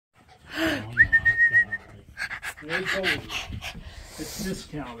They told you. It's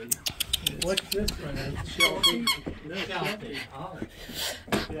discounted. What's this one? Shelby. Shelby. Oh.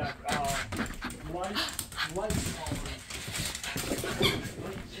 Yeah, light color.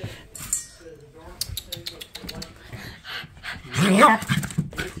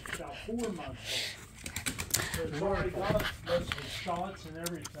 It's about 4 months old. So it's already got most of the shots and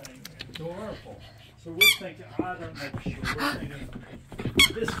everything. Adorable. So we're thinking, I don't know for sure, we're thinking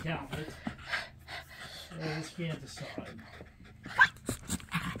discounted. We just can't decide.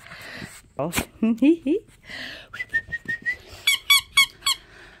 Oh.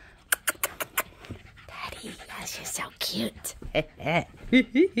 Daddy, yes, you're so cute. Yes,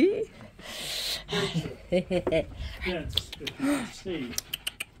 if you can see.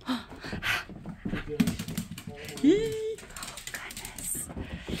 Oh, goodness. You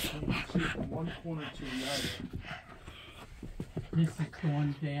can see from one corner to the other. This is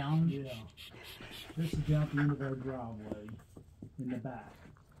going down. Yeah. This is down at the end of our driveway in the back.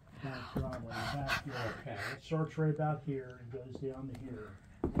 Back driveway, backyard. Okay. It starts right about here and goes down to here.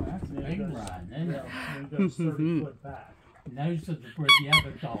 That's a big run, isn't it? Yeah, and it goes 30 foot back. And those are where the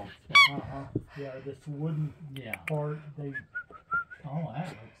other dogs go. Yeah, this wooden part, they. Oh, that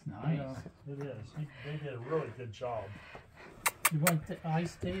looks nice. Yeah, it is. They did a really good job. You want the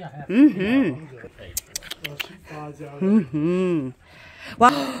iced tea? I have Mm-hmm. Well, she flies out. Mm-hmm.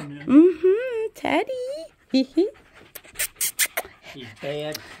 Wow. Mm-hmm. Teddy. He's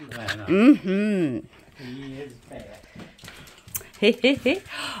bad. Mm-hmm. He is bad.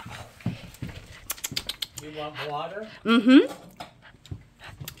 You want water? Mm-hmm.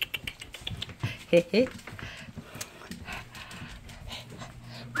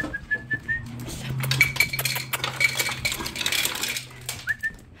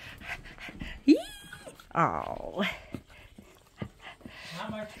 Oh. How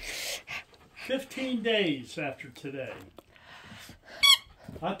much? 15 days after today.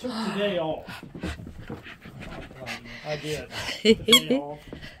 I took today off. I did. Today off.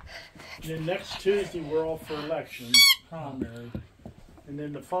 And then next Tuesday we're off for elections, primary. And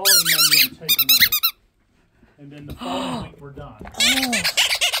then the following Monday I'm taking off. And then the following week we're done.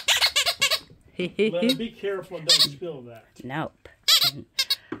 But be careful and don't spill that. Nope.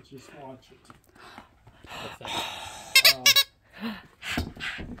 Just watch it.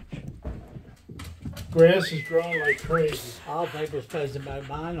 Grass is growing like crazy. Oh, they were supposed to mow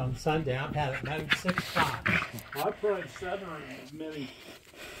mine on Sunday. I've had it mowed 6 times. I probably 7 or as many.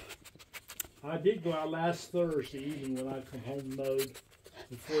 I did go out last Thursday evening when I come home and mowed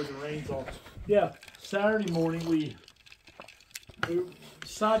before the rains off. Yeah, Saturday morning we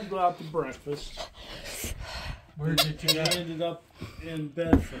decided to go out to breakfast. Where did you go? We ended up in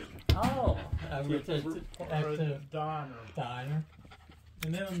Bedford. Oh, at the diner.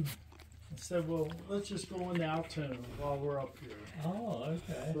 And then I said, well, let's just go into Altoona while we're up here. Oh,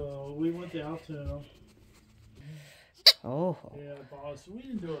 okay. So we went to Altoona. Oh. Yeah, boss. We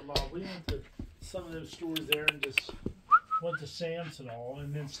didn't do it a lot. We went to some of those stores there and just went to Sam's and all,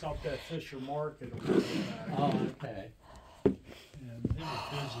 and then stopped at Fisher Market. Oh, okay. And it was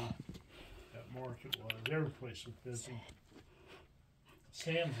busy. That market was. Every place was busy.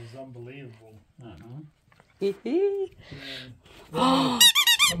 Sam's is unbelievable.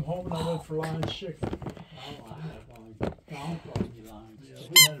 Come home and I went for lion's chicken. Oh, I have on donkey lines. Yeah,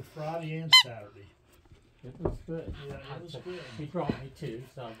 we had it Friday and Saturday. It was good. Yeah, it was good. He brought me 2,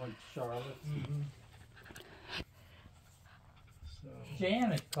 so I went to Charlotte. So,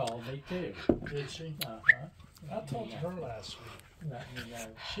 Janet called me too. did she? I talked to her last week. Let me know.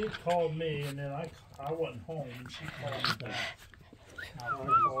 She had called me, and then I wasn't home, and she called me back. I called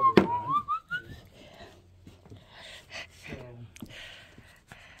her back. So,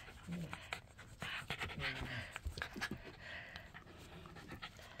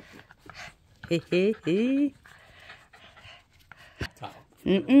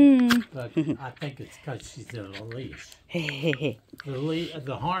 But I think it's because she's in a leash.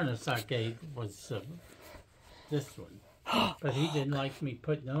 The harness I gave was this one. But he didn't like me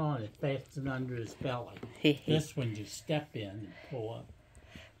putting it on. It fastened under his belly. This one you step in and pull up.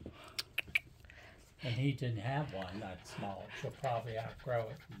 And he didn't have one that small. She'll probably outgrow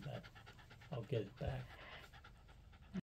it, but I'll get it back.